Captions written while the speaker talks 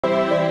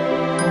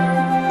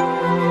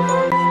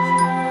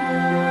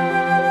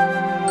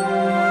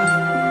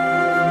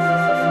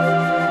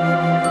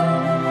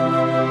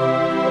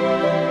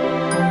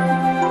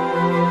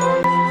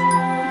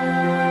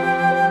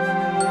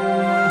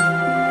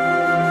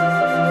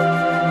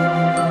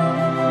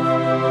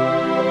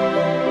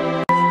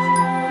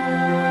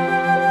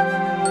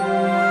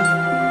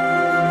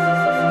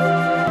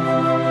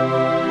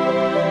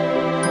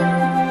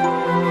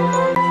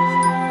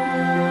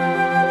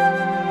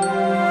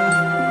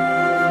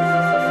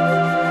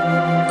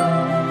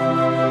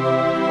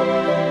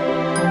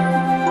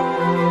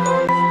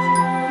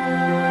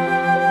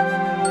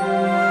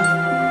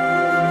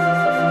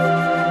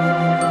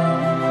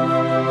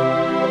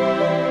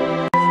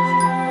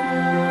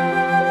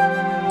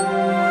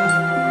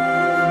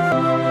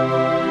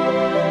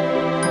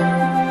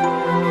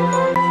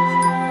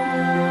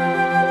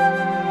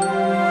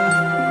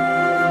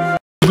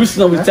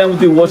Most of the time when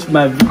they watch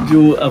my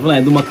video, when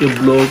I do market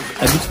vlog,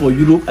 I do it for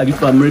Europe, I do it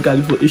for America, I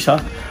do it for Asia.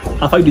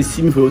 After they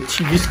see me for your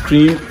TV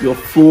screen, your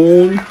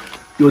phone,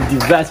 your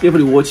device, wherever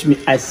they watch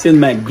me, I send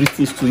my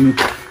greetings to you.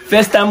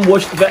 First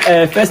timers,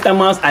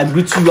 I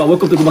greet you.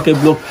 Welcome to the market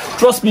vlog.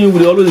 Trust me,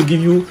 we'll always give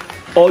you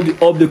all the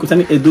updates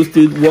concerning Edo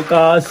State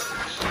workers.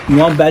 You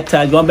want buy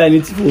tag, you want buy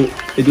anything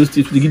for Edo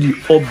State, we give you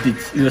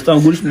updates. You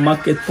understand? Go to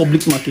market,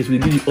 public markets, we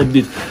give you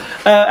updates.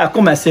 I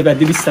call myself, I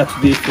did this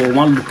Saturday for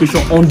one location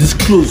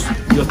undisclosed.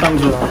 You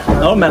understand?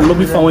 Now my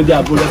lovely fan when they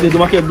are abroad, I say the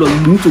market blog,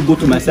 you need to go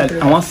to my site.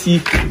 I want to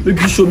see,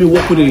 maybe show me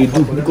what they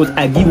do because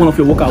I give one of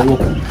your work at work.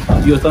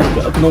 You understand?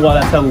 I don't know what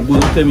I say, I will go,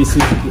 don't tell me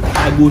something.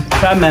 I go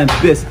try my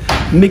best,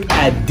 make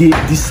a day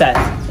this site.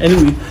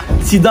 Anyway,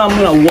 sit down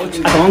and watch.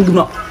 I want to give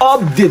an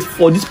update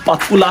for this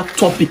particular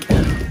topic.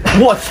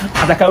 Watch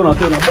as I carry on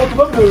telling you.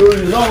 But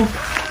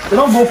they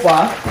don't go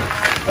far.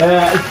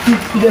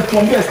 If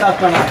from here start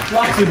plan,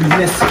 start to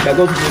business. They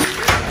go to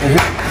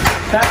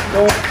start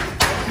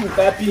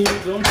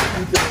don't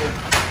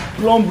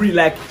plumbing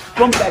like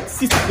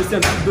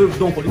 60% they've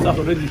done for this house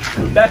already.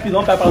 That is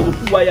not type of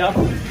full wire.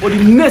 For the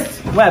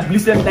nest, where I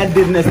believe that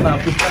dead nest now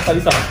to start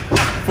this house.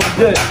 From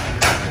there,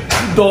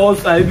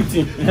 doors and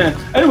everything.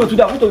 Anyway,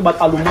 today I want to talk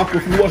about aluminum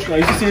profile wash now.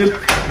 You see,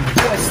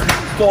 best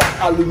Tope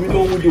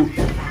ALUMINUM window.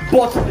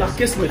 But the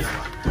casement,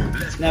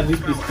 now this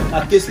place,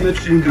 a casement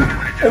window.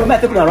 Hey, we might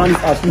take around this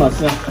house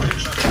myself.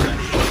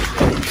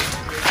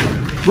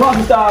 Bro,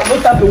 no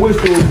time to waste,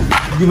 so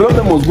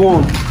development must go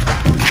on.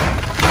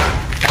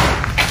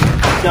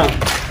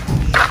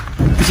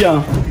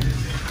 Yeah.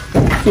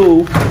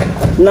 So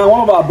now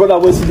one of our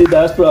brothers when see the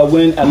diaspora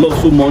when I love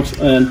so much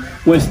and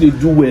when they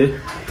do well,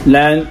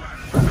 land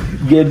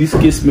get this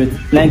casement,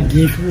 land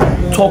give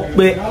Tope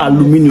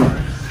ALUMINUM.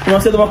 When I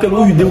said the market,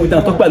 who you deal with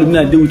and Tope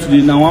ALUMINUM I deal with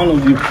today. Now one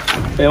of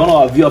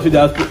our viewers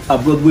that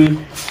abroad way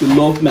to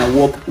love my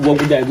work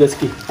with the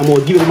ISK. I'm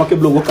gonna give the market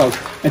blog workout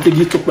and take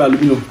it Tope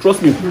ALUMINUM.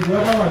 Trust me.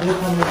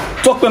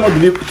 Tope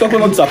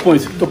not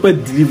disappoint. Tope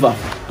deliver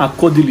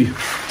accordingly.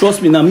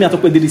 Trust me now. Me and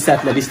Tope did this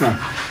site like this now.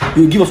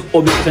 You give us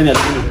all the percent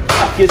aluminum.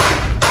 Package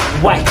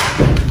white.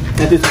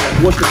 That is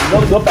watch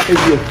it. Not package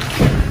here.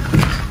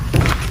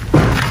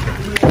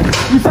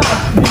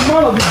 The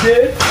man of the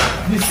day,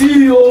 the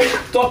CEO,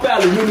 Tope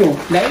ALUMINUM,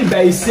 now he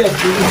by himself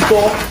to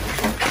install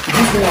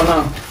this one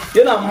now.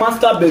 Then a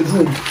master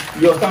bedroom,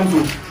 your time to.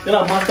 Then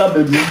a master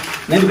bedroom,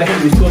 then the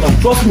can install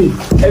now. Trust me,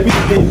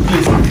 everything in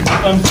place.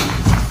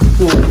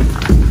 So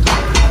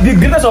the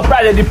greatest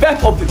surprise, the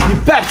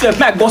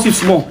pack gossip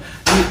small.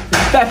 The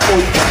pack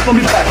from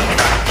the pack.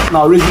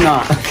 Now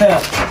original.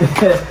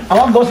 I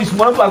want gossip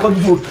small, I got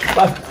to do,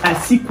 but I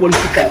see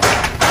quality packs.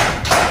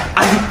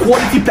 And the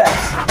quality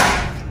packs.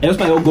 I just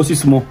my gossip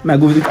small. I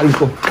go with it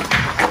Cubico.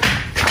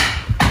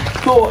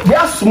 So they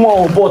are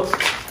small, but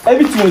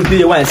everything was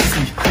there when I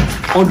see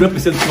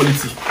 100%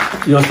 quality.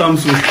 You understand?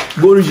 So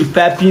go reach the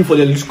piping for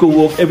the electrical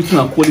work, everything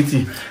are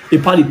quality. They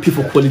probably pay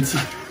for quality.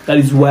 That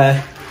is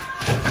why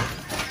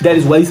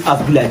this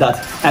house be like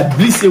that. I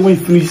believe say when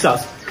you finish this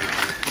house,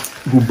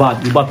 go bad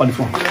for this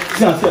one.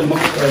 See and see the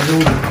market.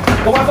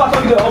 Come on, talk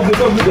there,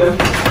 update there.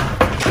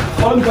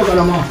 Follow me talk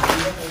around.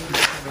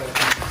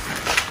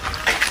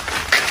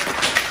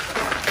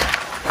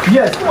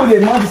 Yes, come on, the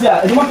man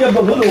say the market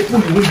block don't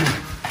open the window.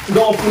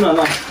 Don't open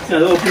now. See,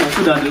 don't open now.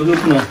 So that they don't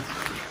open now.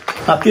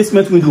 A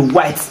casement window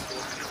white.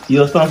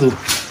 You understand?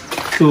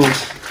 So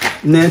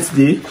next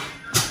day.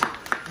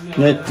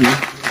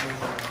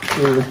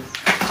 So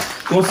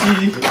come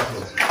see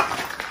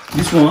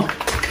this one.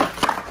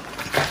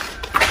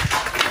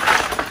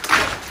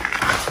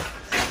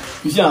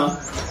 You see,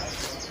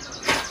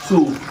 so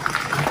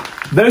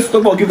very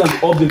stock about give them the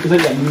update because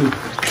I know.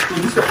 So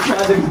this one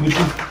I did with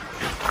you.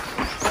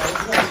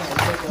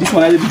 This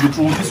one I did with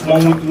you. This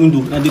one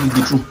window I did with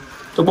you.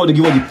 Talk about to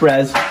give us the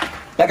price.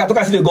 Like I talk,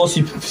 I see the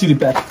gossip, see the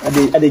pipe. I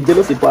the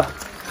jealous the pipe.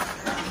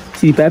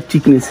 See the pipe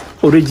thickness,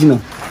 original.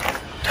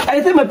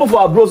 I tell my people for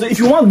our bros, if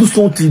you want to do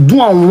something,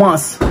 do it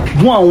once.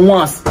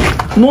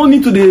 No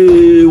need to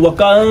the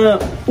worker.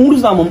 Who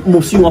does that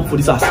you want for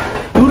this house?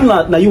 Who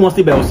now you want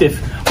to stay by yourself?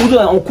 Who does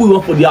that uncle you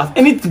want for the house?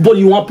 Anybody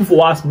you want people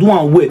for us, do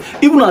and wear.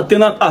 Even a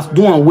tenant house,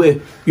 do and wear.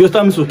 You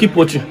understand me? So keep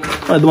watching.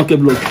 I don't care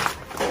blog.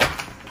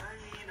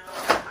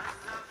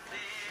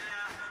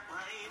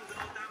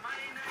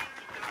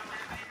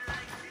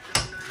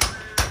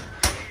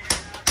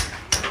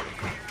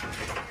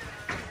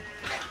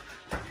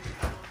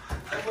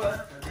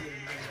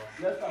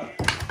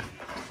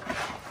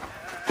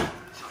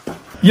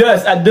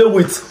 Yes, I deal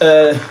with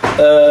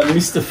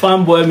Mr.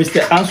 Fanboy,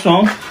 Mr.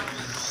 Armstrong,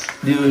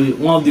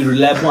 one of the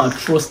reliable and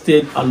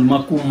trusted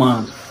Alumaco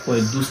man for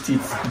Edo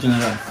State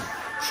General.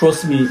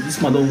 Trust me, this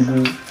man don't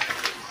go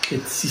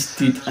 36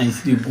 state and he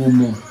still go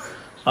more.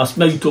 As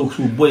soon as you talk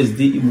to boys,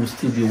 they must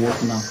still be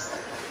work now.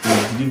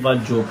 They deliver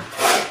job.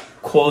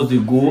 Calls they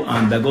go,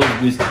 and by God's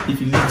grace, if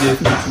you leave there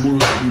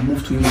tomorrow, you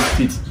move to Edo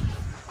State.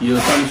 You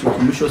understand? So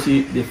to make sure say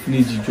they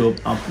finish the job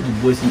and put the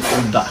boys in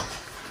order.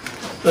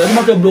 The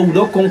market blog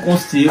will not come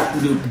stay,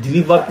 they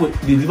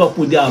deliver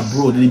for their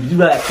abroad, they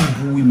deliver like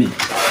Hebrew women.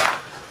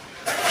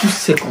 2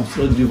 seconds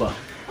to deliver.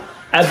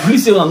 I believe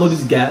say when I know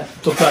this guy,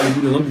 Tope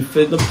ALUMINIum, not be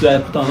first, not be I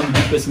put on, not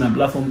be first in my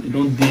platform. It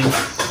don't date.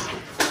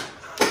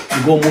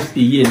 You go almost a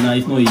year now.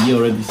 It's not a year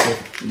already. So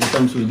the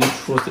time so you don't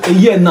trust. A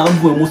year now,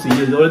 go almost a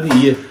year. It's already a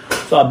year.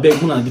 So I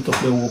beg when I get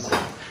Tope work.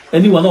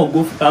 Anyone not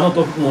go. I not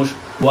talk much.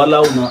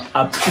 Wala una.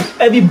 I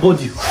put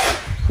everybody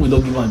will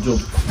not give a job.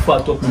 Before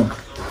I talk more.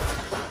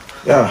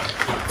 Yeah,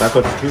 like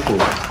what people.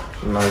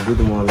 Now, good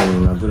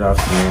morning, good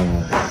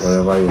afternoon,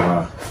 wherever you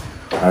are.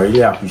 I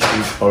really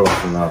appreciate all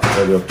of you now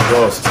for your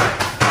trust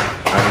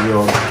and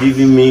you're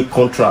giving me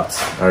contracts.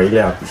 I really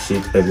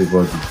appreciate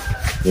everybody.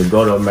 May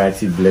God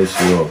Almighty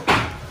bless you all.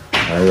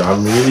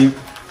 I'm really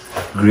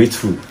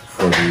grateful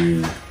for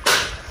the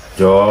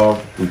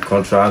job, the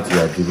contract you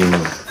are giving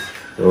me.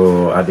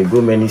 So at the go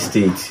many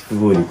states,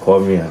 people will call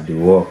me at the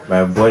work.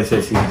 My boy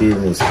says he did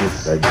in a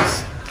state like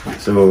this.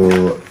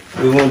 So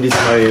even this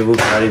man will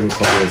carry me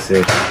come and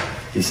say,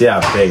 he say I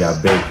beg,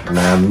 and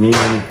I mean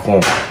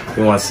come.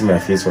 You want to see my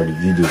face for the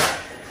video.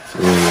 So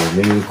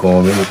maybe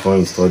come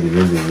install the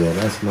windows there.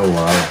 That's no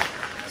wow.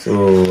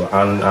 So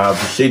and I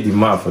appreciate the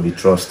man for the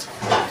trust.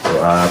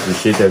 So I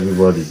appreciate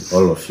everybody,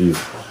 all of you.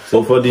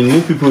 So for the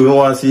new people who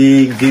want to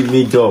see give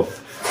me job,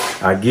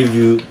 I give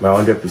you my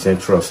 100%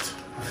 trust.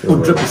 So,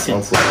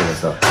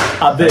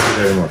 100%. I beg. Thank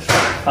you very much.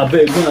 I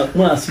beg.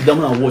 When I sit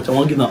down and watch, I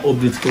want to give an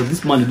update because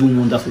this man is doing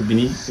wonders for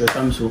Benin. You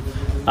understand? So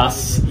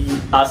as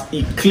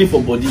he clean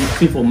for body,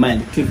 clean for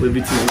mind, clean for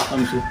everything. You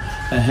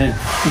understand?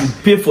 So you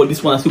pay for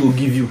this one, I still will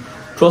give you.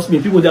 Trust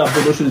me, people that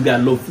have show their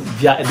love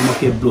via the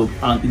market blog,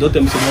 and you don't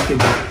tell me say market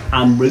blog.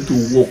 I'm ready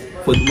to work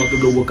for the market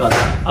blog workers.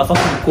 As far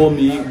as you call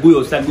me, go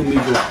your side, go me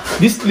go.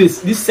 This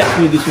place, this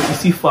circle, this one, you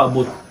see far,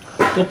 but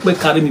Tope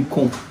carry me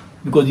come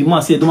because the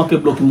man said the market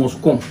blog you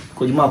must come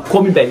because the man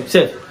call me by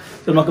himself.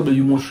 So the market blog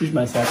you must reach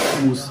my side.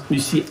 You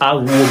see how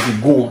work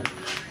will go on.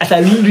 As I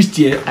really reached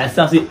here, I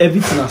start say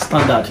everything is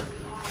standard.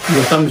 You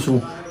understand me?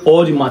 So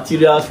all the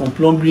materials from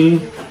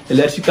plumbing,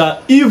 electrical,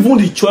 even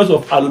the choice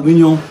of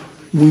aluminium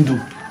window.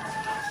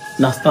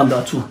 Na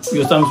standard too.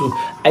 You understand me? So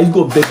I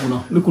go beg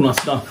now, make una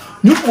sit down.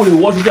 You people dey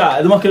watch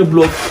the market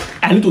blog.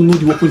 I need to know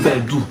the work that I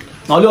do.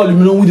 Now the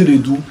aluminium window they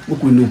do,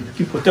 what we know.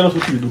 People tell us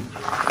what you do.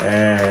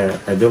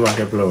 I do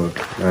market blog.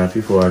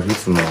 People are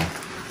used to know.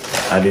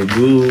 I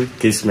do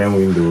casement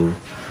window,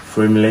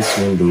 frameless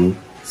window,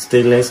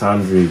 stainless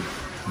handrail,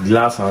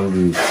 glass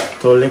handrail,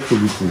 toilet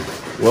cubicle,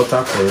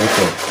 water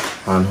collector,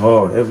 and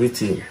all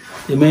everything.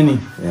 Amen.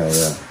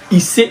 Yeah. He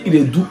said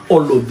he do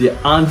all of the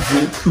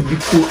handrail,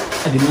 cubicle,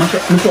 and the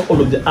mention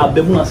all of the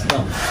abemuna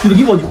now. You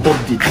give all the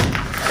update.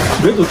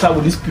 You need to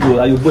travel this period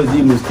and your boys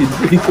they must stay.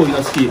 If you call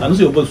you stay, I know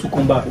your boys will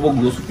come back. Work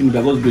will also finish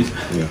by God's grace.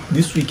 Yeah.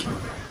 This week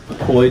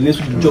or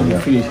next week the job will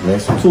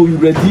finish. So you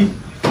ready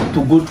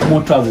to go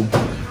more travel?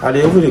 And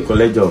they even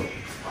collect job.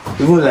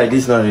 Even like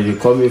this now, they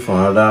call me from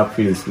another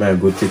place. Man,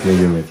 go take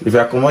measurement. If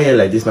I come out here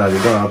like this now, they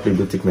don't have to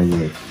go take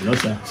measurement. No,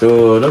 sir.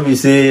 So don't be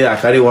say I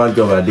carry one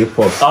job at the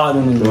post.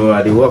 No. So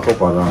I they work up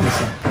around.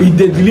 If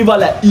they deliver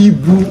like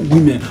Hebrew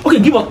women. Okay,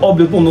 give us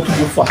update, but not to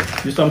go far.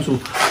 This time so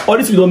all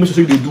this we don't make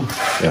sure they do.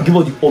 Yeah. Give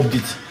us the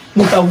update.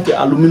 Not with the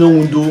aluminium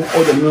window,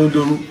 all the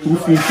window,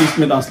 roofing,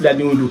 casement, and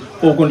sliding window.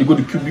 Or we're going to go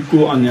to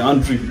Cubico and the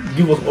Handrail.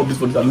 Give us updates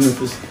for the aluminium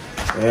first.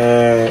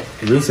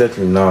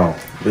 Recently now,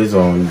 based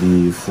on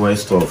the fuel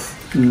stuff.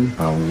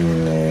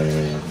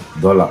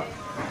 Dollar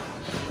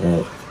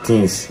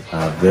things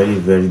are very,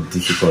 very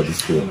difficult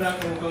this year.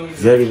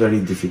 Very, very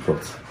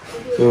difficult.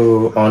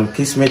 So on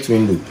casement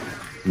window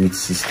with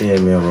 16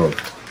 mm rod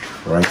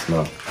right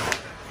now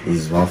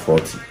is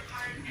 140.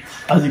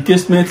 As the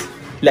casement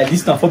like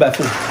this now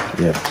 4x4?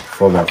 Yeah,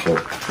 4x4.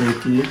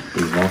 Okay.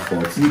 Is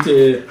 140. With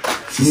a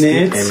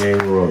 16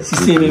 mm rod.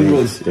 16 mm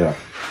rod. Yeah.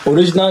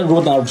 Original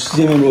rod and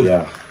 16 mm rod.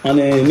 Yeah. And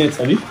a net,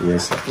 have you?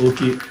 Yes, sir.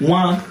 Okay.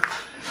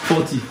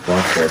 140.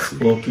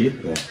 140. Okay.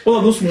 Yeah. What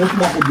are those small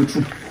for the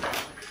true?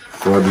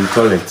 For the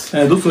toilet.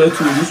 Those toilet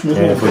too, those small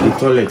for the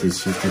toilet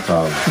is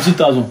 50,000.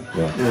 50,000?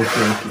 Yeah.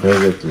 Okay.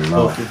 Presently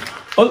now. Okay.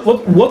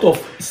 What of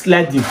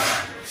sliding?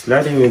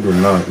 Sliding window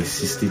now is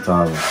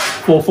 60,000.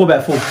 For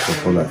 4x4?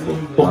 For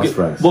 4x4. Okay. That's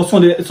price. But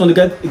some they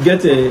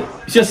get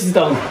it's just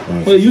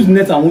 60,000. But they use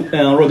net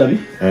and rod, have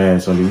you?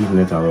 So they use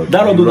net and rod.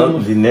 That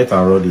rod, the net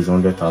and rod is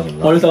 100,000.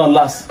 100,000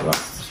 last.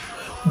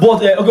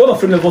 But okay, what about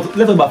frameless?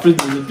 Let's talk about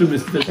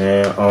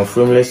frameless. On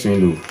frameless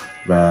window,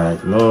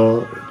 but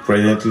no,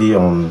 presently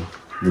on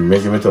the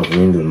measurement of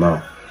window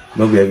now,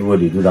 not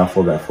everybody do that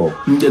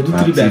 4x4. They do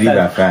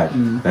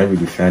 3x5. That will be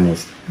the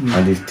finest.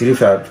 And the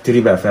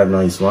 3x5 now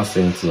is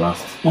 170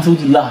 last.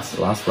 170 last.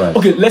 Last price.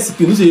 Okay, let's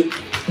say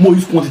more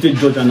use quantity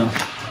Georgia now.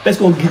 Let's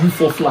go give you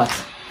 4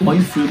 flats. You want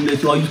use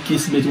frameless, you want use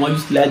casement, you want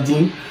use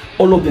sliding.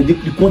 All of them,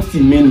 the quantity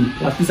many,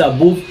 at least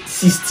above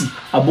 60,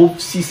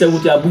 above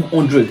 70, above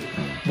 100.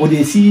 But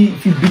they see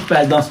if you big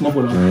price down small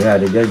for them. Yeah,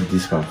 they get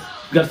discount.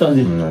 You understand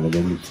it? Yeah, they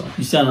get discount.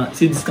 You see,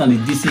 say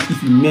discount, they say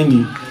if you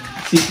many,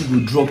 say it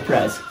will drop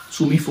price.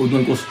 So me for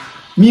them, because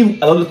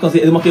me, I always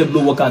say the market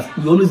blow workers,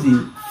 we always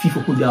fee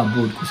for put their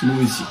abroad because you know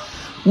we see.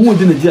 Who would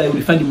do Nigeria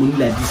will find the money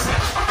like this?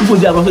 People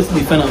they have access to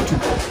the finance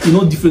too. You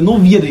know, different. No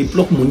where they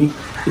pluck money.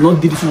 You know,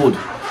 did this word.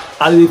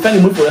 And they find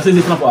the money for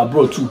assessment for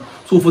abroad too.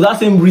 So for that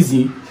same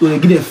reason, so they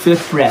give them fair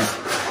price.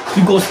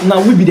 Because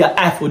now we be their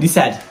eye for this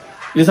side.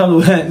 You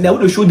understand? Now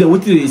we show them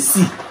what they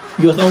see.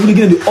 Because now we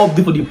give them the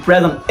update for the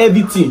price and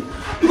everything.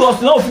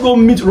 Because now if you go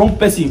meet wrong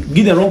person,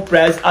 give them wrong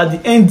price, at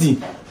the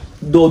ending,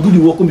 they'll do the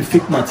work on the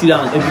fake material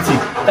and everything.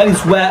 That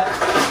is where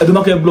a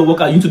market block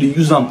worker you need to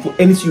use them for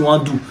anything you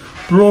want to do.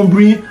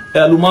 Plumbing,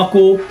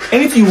 Lumaco,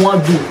 anything you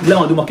want to do,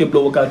 rely on the market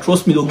block worker.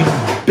 Trust me, they'll give you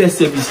the best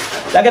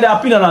service. Like I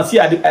appeal and see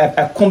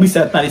I come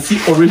beside and I see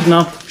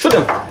original. Show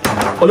them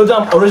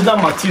original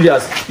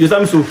materials. You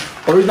understand me?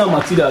 So original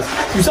materials.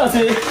 You start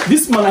say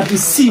this man like you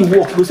see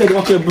work. You say the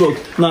market block.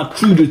 Now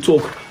through the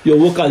talk, your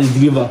workers is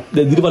deliver.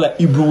 They deliver like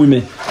Hebrew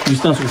women. You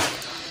understand so?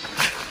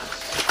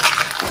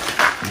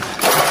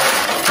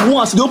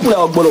 Once they open like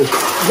a bottle,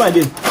 go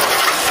again.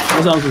 You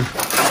understand so?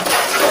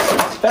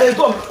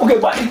 Okay,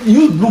 but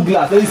you use blue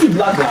glass. Then you see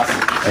black glass.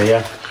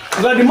 Yeah.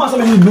 Because the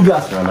man use blue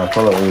glass. And I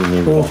color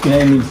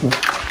okay, I need so.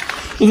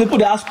 So people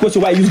they ask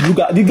question why I use blue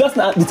glass. The glass,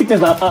 the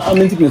thickness, how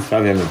many thickness?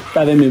 5 mm.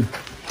 5 mm.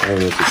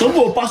 Some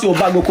people pass your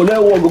bag, go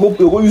collect one,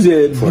 go use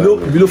a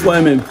below 4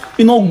 mm.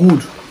 It's not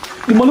good.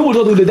 The money will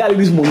not do the daily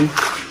this money.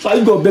 So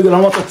I go beg and I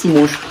want to talk too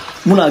much.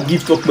 Muna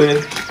give Tope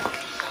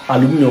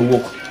ALUMINIUM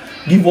work.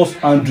 Give us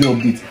Handrail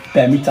update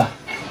per meter.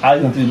 How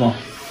you want it now?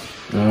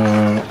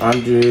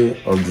 Handrail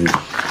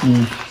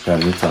update per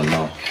meter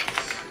now.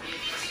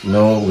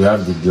 No, we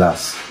have the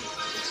glass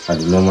and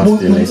the normal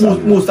stainless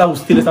aluminum. Most have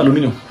stainless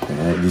aluminum.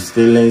 The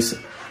stainless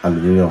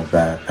aluminum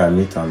per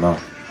meter now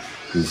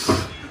is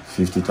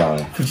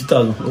 50,000.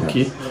 50,000,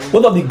 okay. Yeah. What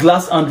about the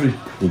glass Handrail?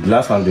 The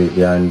glass Handrail,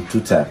 they are in 2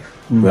 types.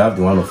 We have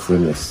the one of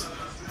frameless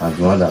and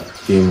the one that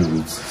came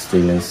with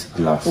stainless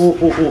glass.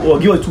 Oh,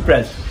 give us 2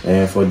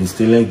 price. For the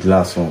stainless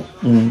glass one,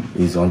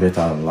 is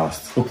 100,000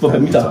 last. Okay, per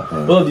meter.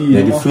 What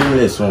the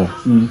frameless one,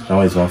 that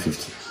one is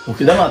 150.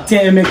 Okay, that's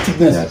 10 mm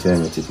thickness. Yeah, 10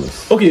 mm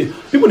thickness. Okay,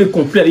 people they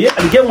complain. Yeah,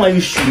 I get one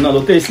issue now.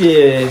 They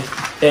say,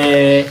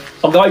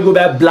 why you go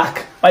buy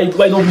black? Why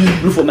don't use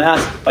blue for my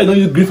ass? Why don't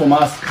use green for my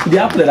ass? They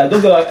happen like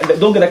don't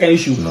get that kind of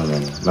issue. No.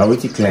 Now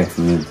what you client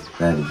need?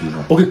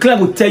 Okay,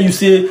 client will tell you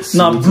say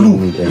now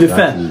blue, the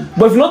fan.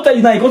 But if you not tell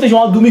you now, you can't say you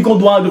want to do me, you can't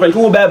do one different.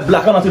 You can't go buy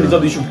black. I'm not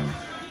resolve the issue.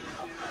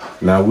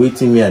 Now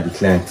waiting me at the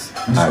client.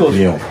 Discuss. Now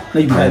you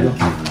be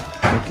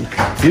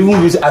okay.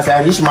 Even as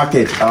I reach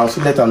market, I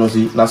also let her know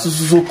see. Now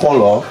so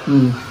color.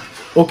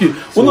 Okay.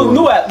 So, well,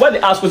 no, why they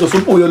ask questions?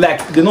 Some people you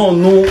like they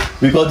don't know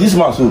because this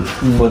man so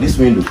for this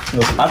window.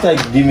 Okay. After he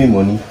give me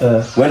money,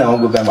 when I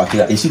want to go buy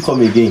material, he should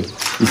come again.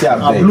 He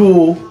say,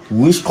 blue.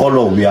 Which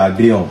color we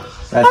agree on?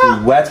 I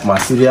say white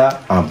material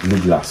and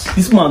blue glass.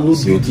 This man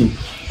knows beauty.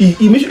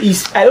 He make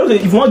sure I don't know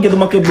if you want to get the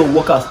market block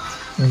workers,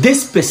 they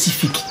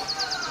specific.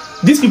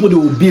 These people they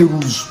obey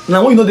rules.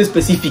 Now when you know they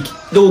specific,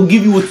 they will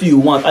give you what you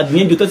want. At the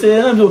end, you say,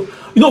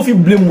 you know if you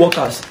blame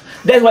workers.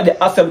 That's why they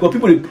ask them because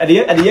people at the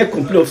end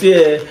complain of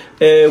say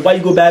why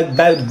you go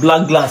buy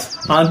black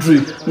glass,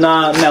 Handrail,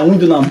 now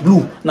window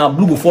now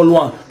blue go follow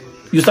one.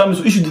 You start me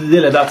so issue the day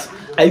like that.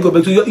 And you go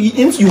back to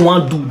if you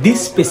want to do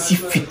this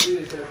specific.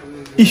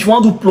 If you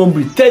want to do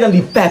plumbing, tell them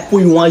the pipe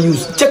what you want to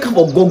use. Check out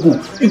for Google.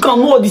 You can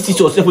know all this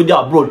yourself when they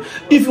are abroad.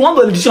 If you want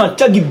to electrician,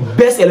 check the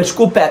best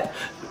electrical pipe,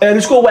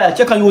 electrical wire.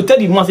 Check and you will tell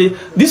the man say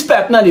this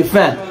pipe now they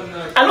fan.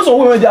 I know some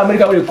women in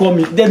America when they call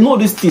me, they know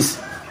these things.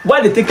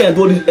 Why they take care and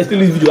do this explain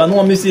this video? I know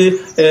what me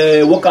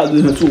say workers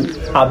doing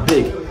too. I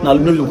beg. Now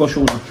let me go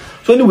show you.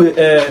 So anyway,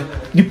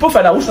 the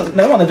profile that which one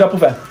the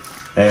profile?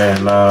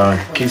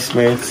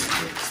 Kismet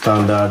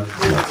standard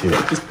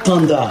material.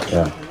 Standard.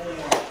 Yeah.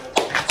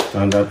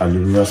 Standard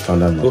aluminum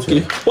standard material.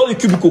 Okay. What is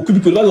Cubico?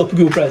 Cubico, what's your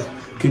Cubico price?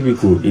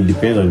 Cubico, it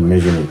depends on the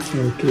measurement.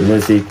 Okay. You know,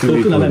 say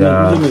Cubico,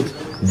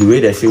 the way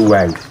they say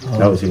wide,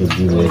 that was in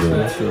the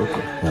measurement.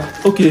 Okay.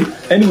 Yeah. Okay.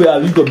 Anyway, I'll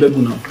leave the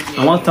bubble now.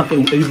 I want to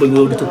thank everybody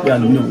who did Tope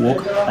ALUMINIUM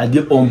work. I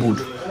did on board.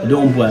 I did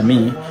on board. I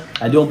mean,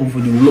 I did on board for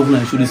the love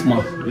and show this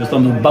man. You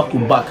understand? Back to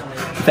back.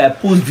 If I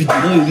post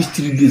video, don't reach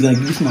 3 days and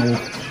give this man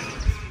work.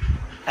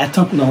 I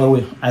thank you now.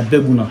 I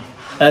beg you now.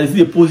 I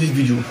see they post this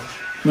video.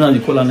 When I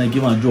call and I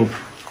give him a job.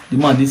 The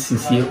man is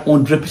sincere,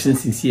 100%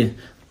 sincere.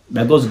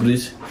 By God's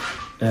grace,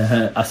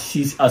 I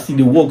see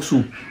the work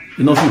so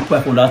you know feel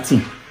prepare for that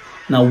thing.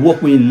 Now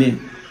work when you learn.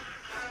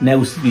 Now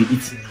we see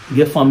it.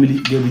 Get family,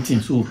 get everything.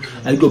 So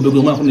I go back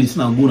when I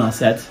come and go on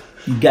site.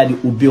 You got to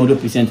obey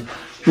 100%.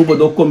 Nobody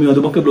don't come in on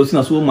the market block.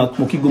 So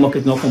monkey go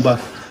market now come back.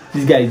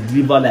 This guy is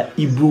deliver like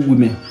Hebrew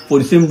women for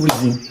the same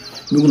reason.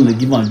 I'm gonna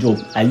give him a job.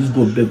 I just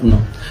go beg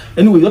now.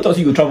 Anyway, you thought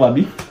you go travel,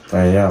 Abi?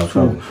 Yeah.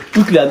 So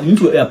quickly, you need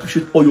to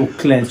appreciate all your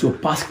clients, your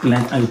past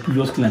clients and your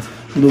previous clients.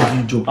 You know, give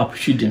you job,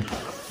 appreciate them.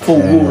 Before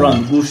we go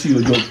around, go see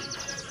your job.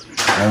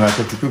 And I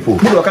talk to people.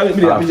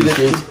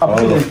 Appreciate all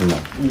of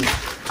you.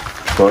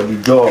 For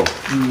the job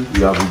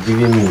you have been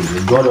giving me,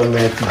 God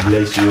Almighty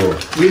bless you all.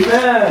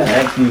 Amen.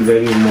 Thank you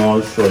very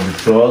much for the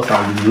trust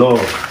and the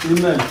love.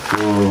 Amen. So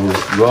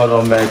God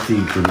Almighty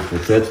to the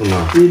protect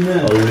now.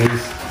 Amen.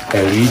 Always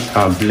enrich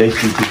and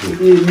bless you people.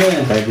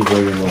 Amen. Thank you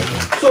very much.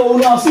 So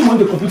now see when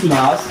they compete in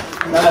our house.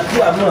 Now I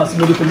feel I've not seen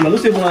money coming. Don't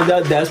say one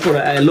that diaspora.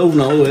 I love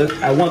now.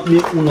 I want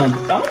me una.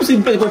 I'm not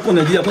saying people come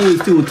Nigeria. Come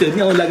stay hotel.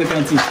 Me I don't like a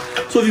canteen.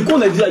 So if you come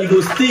Nigeria, you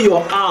go stay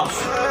your house.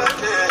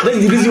 That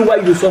is the reason why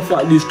you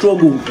suffer, you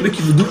struggle, make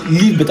you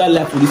live better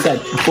life for this side,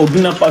 for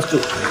greener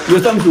pasture.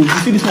 You understand me? You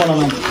see this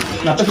one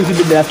now person see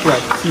the diaspora,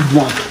 see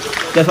one.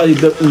 That's why they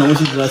built when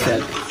she the other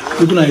side.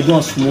 People now they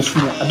do small.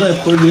 I don't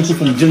encourage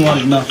people from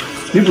January now.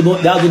 People don't,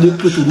 they have to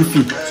pay to roof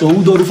it. So who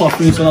don't roof and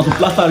finish, so now to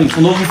plaster it,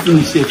 so not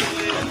finish it.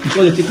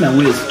 Because they take my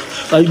ways.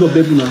 So you got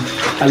baby now.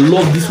 I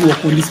love this work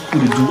when this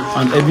people do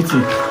and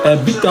everything.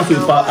 Big thanks for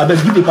your I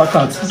bet give the part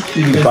thanks.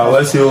 But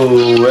where's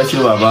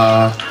your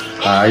Baba?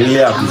 I really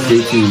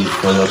appreciate you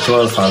for your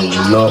trust and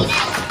your love.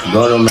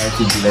 God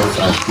Almighty bless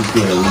and keep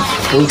you in reach.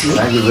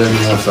 Thank you very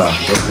much, sir.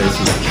 God bless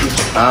you.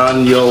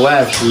 And your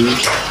wife, too,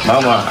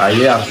 Mama, I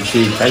really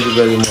appreciate you. Thank you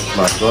very much,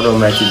 man. God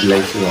Almighty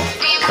bless you.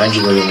 Thank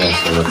you very much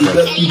for your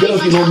trust. You better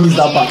not miss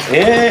that part.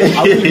 Hey!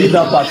 I will miss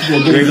that part.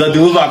 Because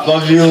the Uber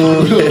come you.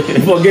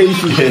 Forget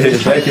it.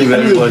 Thank you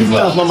very much,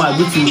 man. Mama,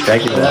 good to you.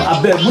 Thank you. I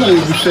bet when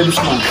you be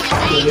this man,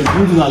 you're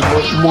building a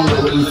lot more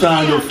in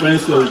front of your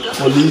friends, your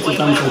colleagues, or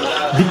something.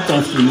 Big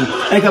thanks to you.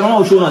 And if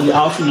I'm showing at the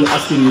house, you're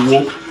asking me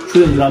work. So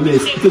then the ramen,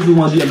 because we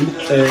want to you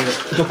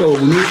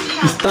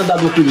stand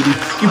that okay with it.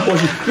 Keep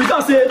pushing. You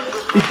can say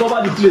it cover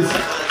the place.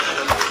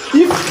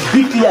 If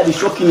big clear the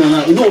shocking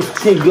now, you know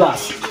stained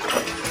glass.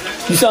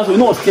 You see, you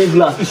know stained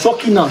glass. It's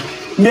shocking now.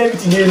 Make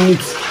it neat.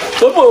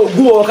 So people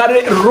go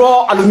carry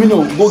raw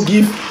aluminum, go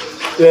give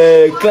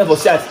clear for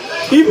size.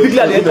 If big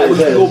clear the enter,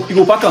 you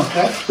go pack them.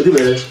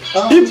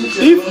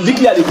 If big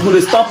clear the go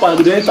the stamp and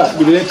the enter.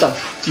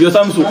 You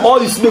understand me? So all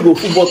this may go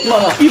full, but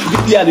now if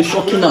big clear the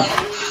shocking now.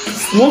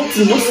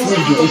 Nothing, no smell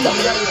the enter.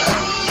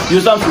 You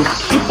understand? So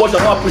keep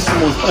watching our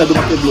precision on the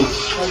market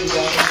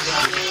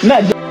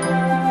block. Now.